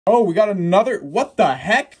Oh, we got another. What the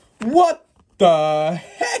heck? What the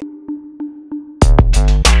heck?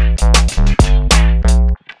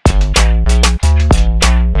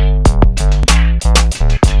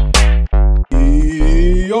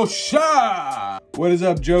 Yosha! What is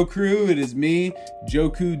up, Johku? It is me,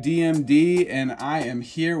 Johku DMD, and I am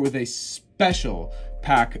here with a special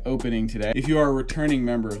pack opening today. If you are a returning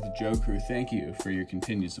member of the Johku, thank you for your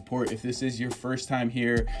continued support. If this is your first time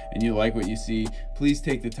here and you like what you see, please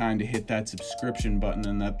take the time to hit that subscription button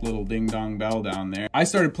and that little ding dong bell down there. I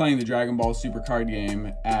started playing the Dragon Ball Super card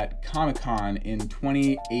game at Comic-Con in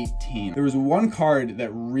 2018. There was one card that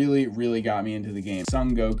really got me into the game.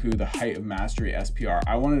 Son Goku, the Height of Mastery SPR.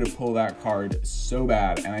 I wanted to pull that card so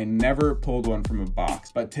bad, and I never pulled one from a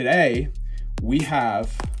box. But today, we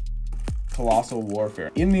have Colossal Warfare.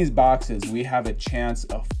 In these boxes, we have a chance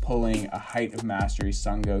of pulling a Height of Mastery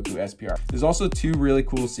Son Goku SPR. There's also two really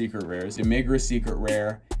cool secret rares, the Migra secret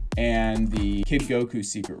rare and the Kid Goku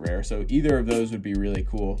secret rare. So either of those would be really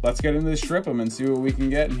cool. Let's get into the shrip'm and see what we can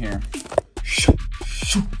get in here.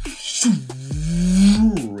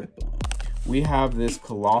 We have this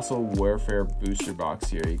Colossal Warfare booster box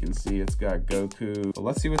here. You can see it's got Goku. But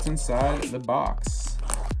let's see what's inside the box.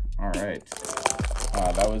 All right.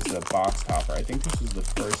 That was the box topper. I think this was the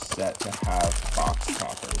first set to have box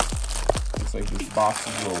toppers. Looks like this box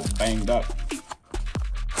is a little banged up.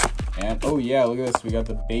 And oh yeah, look at this. We got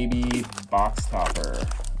the baby box topper.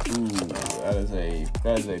 Ooh, that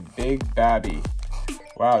is a big babby.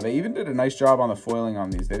 Wow, they even did a nice job on the foiling on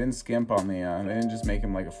these. They didn't skimp on the, they didn't just make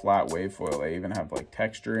them like a flat wave foil. They even have like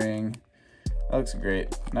texturing. That looks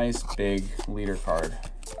great. Nice big leader card,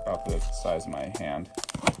 about the size of my hand.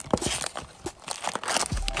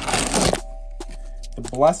 The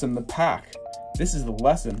Bless'm, the pack. This is the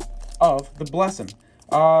lesson of the Bless'm.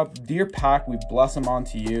 Dear pack, we bless them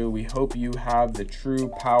onto you. We hope you have the true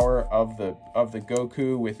power of the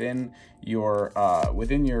Goku within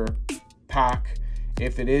your pack.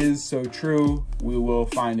 If it is so true, we will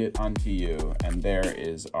find it unto you. And there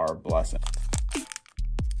is our blessing.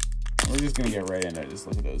 We're just gonna get right into it. Just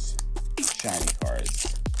look at those shiny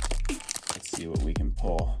cards. Let's see what we can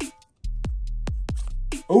pull.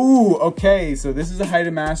 Ooh, okay, so this is a Height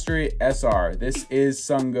of Mastery SR. This is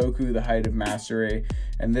Son Goku, the Height of Mastery,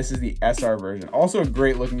 and this is the SR version. Also a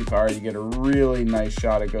great looking card. You get a really nice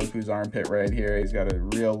shot at Goku's armpit right here. He's got a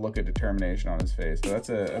real look of determination on his face. So that's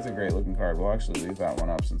a great looking card. We'll actually leave that one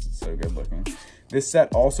up since it's so good looking. This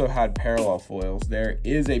set also had parallel foils. There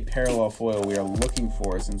is a parallel foil we are looking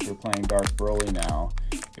for since we're playing Dark Broly now.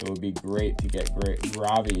 It would be great to get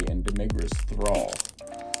Gravi and Demigra's Thrall.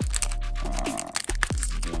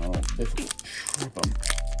 A little difficult. Shrip'm.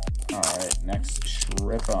 Alright, next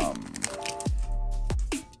shrip'm.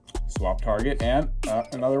 Swap target and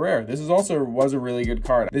another rare. This was a really good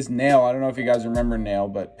card. This Nail, I don't know if you guys remember Nail,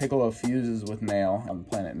 but Piccolo fuses with Nail on the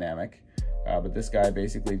planet Namek. But this guy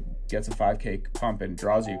basically gets a 5k pump and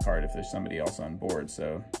draws you a card if there's somebody else on board.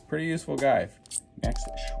 So pretty useful guy. Next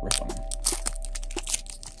shrip'm.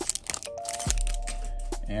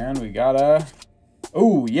 And we got a...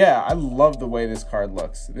 Oh, yeah, I love the way this card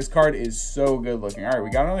looks. This card is so good looking. All right, we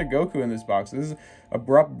got another Goku in this box. This is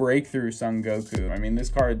Abrupt Breakthrough Son Goku. I mean, this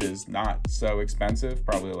card is not so expensive,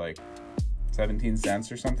 probably like 17 cents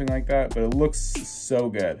or something like that, but it looks so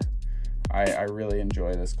good. I really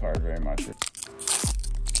enjoy this card very much.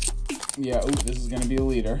 Yeah, ooh, this is going to be a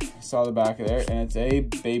leader. I saw the back of there, and it's a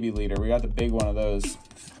baby leader. We got the big one of those.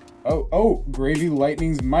 Oh, Gravy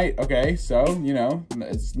Lightning's Might. Okay, so, you know,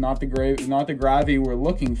 it's not the Gravi we're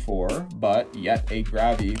looking for, but yet a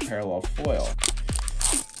Gravi parallel foil.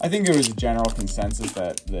 I think there was a general consensus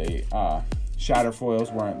that the shatter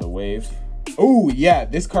foils weren't the wave. Oh, yeah,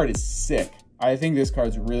 this card is sick. I think this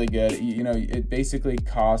card's really good. You know, it basically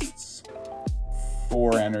costs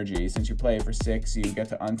 4 energy. Since you play it for 6, you get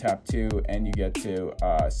to untap 2, and you get to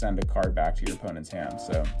send a card back to your opponent's hand.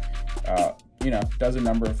 So, you know, does a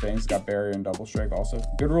number of things. Got barrier and double strike also.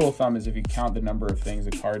 Good rule of thumb is if you count the number of things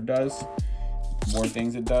a card does, the more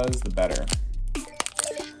things it does, the better.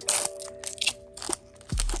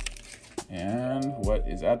 And what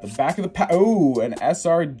is at the back of the pack? Oh, an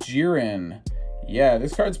SR Jiren. Yeah,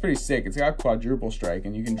 this card's pretty sick. It's got quadruple strike,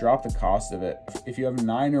 and you can drop the cost of it if you have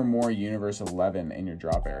 9 or more Universe 11 in your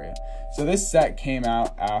drop area. So this set came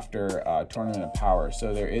out after Tournament of Power.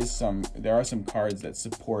 So there are some cards that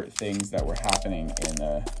support things that were happening in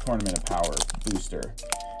the Tournament of Power booster.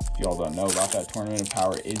 If y'all don't know about that, Tournament of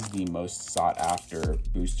Power is the most sought after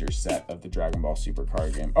booster set of the Dragon Ball Super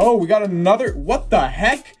card game. Oh, we got another. What the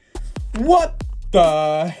heck? What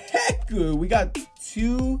the heck? We got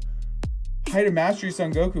 2 Height of Mastery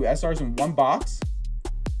Son Goku SRs in one box.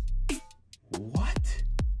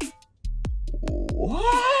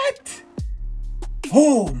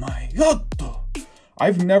 Oh my god!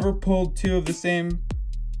 I've never pulled two of the same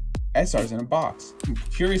SRs in a box. I'm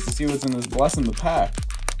curious to see what's in this Blessing the Pack.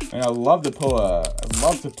 I mean, I'd love to pull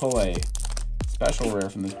a special rare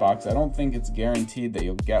from this box. I don't think it's guaranteed that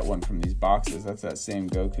you'll get one from these boxes. That's that same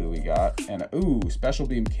Goku we got. And ooh, Special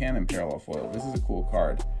Beam Cannon parallel foil. This is a cool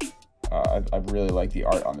card. I really like the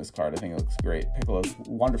art on this card. I think it looks great. Piccolo's a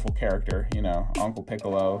wonderful character, you know, Uncle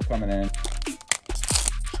Piccolo coming in.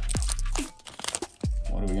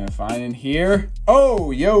 What are we gonna find in here?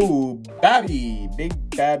 Oh, yo, Babby, big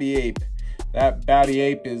Babby Ape. That Babby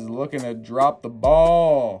Ape is looking to drop the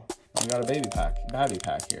ball. I got a Babby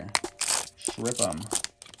pack here. Shrip'm.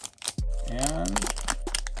 And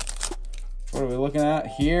what are we looking at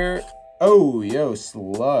here? Oh, yo,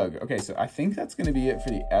 Slug. Okay, so I think that's gonna be it for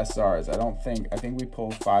the SRs. I think we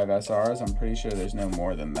pulled 5 SRs. I'm pretty sure there's no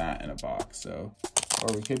more than that in a box. So,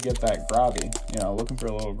 or we could get that Grobby. You know, looking for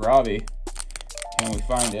a little Grobby. Can we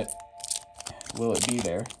find it? Will it be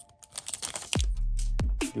there?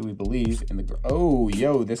 Do we believe in the... Oh,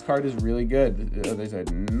 yo, this card is really good. There's a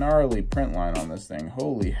gnarly print line on this thing.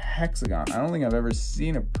 Holy hexagon. I don't think I've ever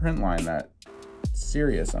seen a print line that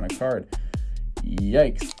serious on a card.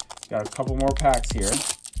 Yikes. Got a couple more packs here.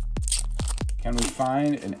 Can we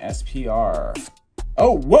find an SPR?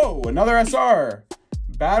 Oh, whoa, another SR.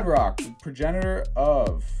 Badrock, the progenitor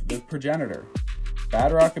of the progenitor.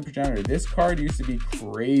 Badrock the Progenitor. This card used to be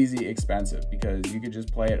crazy expensive because you could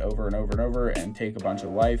just play it over and over and over and take a bunch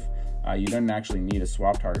of life. You didn't actually need a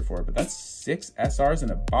swap target for it, but that's 6 SRs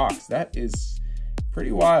in a box. That is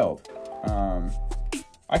pretty wild.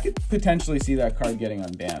 I could potentially see that card getting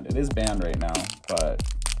unbanned. It is banned right now, but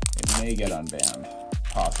it may get unbanned,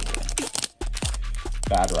 possibly.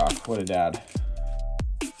 Badrock, what a dad.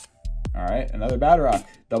 All right, another Badrock,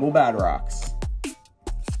 double Badrocks.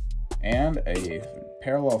 And a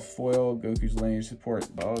parallel foil Goku's lineage support.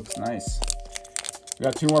 Oh, looks nice. We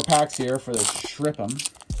got 2 more packs here for the Shrip'm.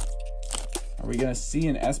 Are we gonna see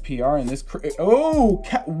an SPR in this? Oh,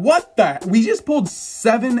 what the? We just pulled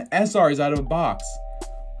 7 SRs out of a box.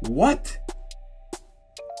 What?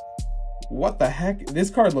 What the heck? This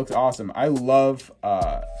card looks awesome. I love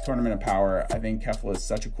Tournament of Power. I think Kefla is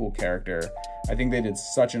such a cool character. I think they did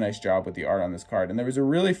such a nice job with the art on this card. And there was a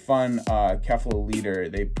really fun Kefla leader.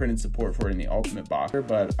 They printed support for it in the Ultimate box.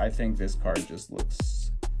 But I think this card just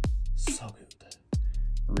looks so good.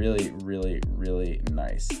 Really, really, really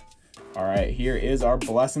nice. All right, here is our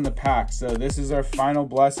Blessing the Pack. So this is our final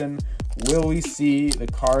Blessing. Will we see the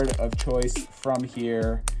card of choice from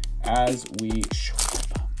here as we shrip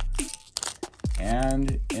them?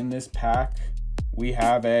 And in this pack, we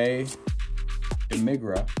have a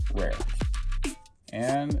Demigra rare.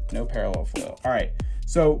 And no parallel foil. All right,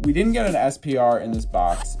 so we didn't get an SPR in this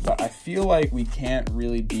box, but I feel like we can't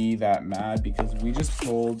really be that mad because we just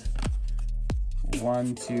pulled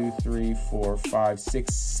 1, 2, 3, 4, 5,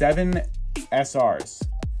 6, 7 SRs.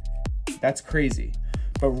 That's crazy,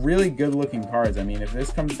 but really good looking cards. I mean, if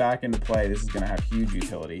this comes back into play, this is gonna have huge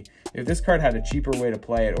utility. If this card had a cheaper way to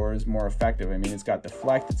play it or is more effective, I mean, it's got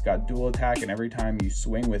deflect, it's got dual attack, and every time you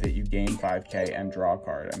swing with it, you gain 5k and draw a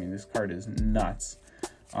card. I mean, this card is nuts.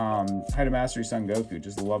 Height of Mastery Son Goku,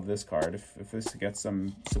 just love this card. If this gets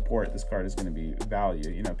some support, this card is going to be value.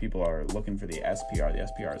 You know, people are looking for the SPR. The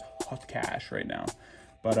SPR is hot cash right now.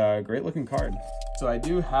 But great looking card. So I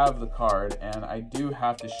do have the card, and I do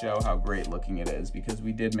have to show how great looking it is because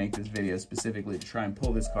we did make this video specifically to try and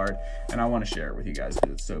pull this card, and I want to share it with you guys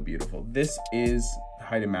because it's so beautiful. This is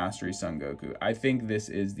Height of Mastery Son Goku. I think this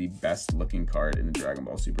is the best looking card in the Dragon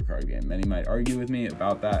Ball Super card game. Many might argue with me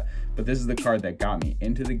about that, but this is the card that got me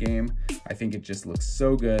into the game. I think it just looks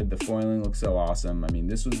so good. The foiling looks so awesome. I mean,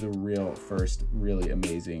 this was the real first really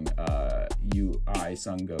amazing UI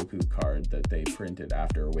Son Goku card that they printed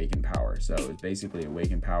after Awakened Power. So it's basically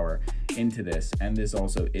Awakened Power into this, and this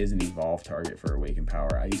also is an evolved target for Awakened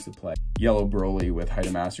Power. I used to play Yellow Broly with Height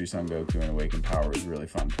of Mastery Son Goku, and Awakened Power was really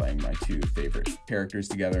fun playing my 2 favorite characters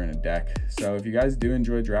together in a deck. So if you guys do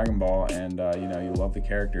enjoy Dragon Ball and you know, you love the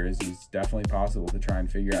characters, it's definitely possible to try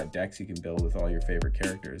and figure out decks you can build with all your favorite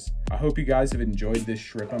characters. I hope you guys have enjoyed this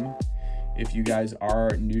Shrip'm. If you guys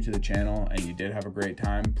are new to the channel and you did have a great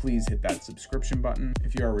time, please hit that subscription button.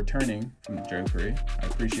 If you are returning from the Johku, I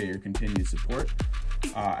appreciate your continued support.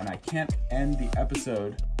 And I can't end the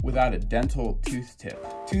episode without a dental tooth tip.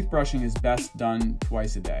 Toothbrushing is best done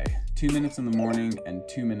twice a day, 2 minutes in the morning and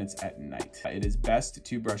 2 minutes at night. It is best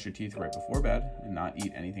to brush your teeth right before bed and not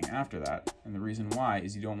eat anything after that. And the reason why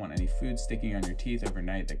is you don't want any food sticking on your teeth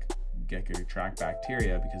overnight that get to attract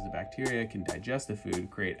bacteria, because the bacteria can digest the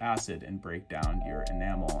food, create acid, and break down your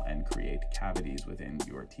enamel and create cavities within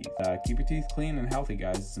your teeth. Keep your teeth clean and healthy,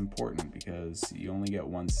 guys. It's important because you only get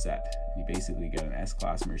one set. You basically get an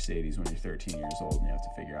S-Class Mercedes when you're 13 years old and you have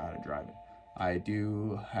to figure out how to drive it. I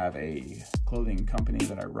do have a clothing company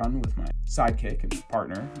that I run with my sidekick and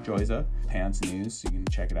partner, Joyza, Pants News, so you can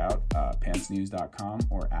check it out, pantsnews.com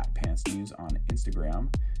or @pantsnews on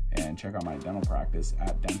Instagram. And check out my dental practice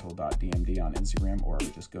at dental.dmd on Instagram, or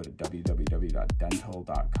just go to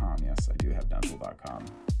www.dental.com. Yes, I do have dental.com.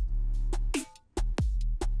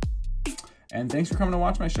 And thanks for coming to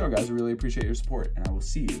watch my show, guys. I really appreciate your support, and I will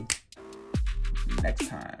see you next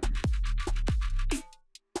time.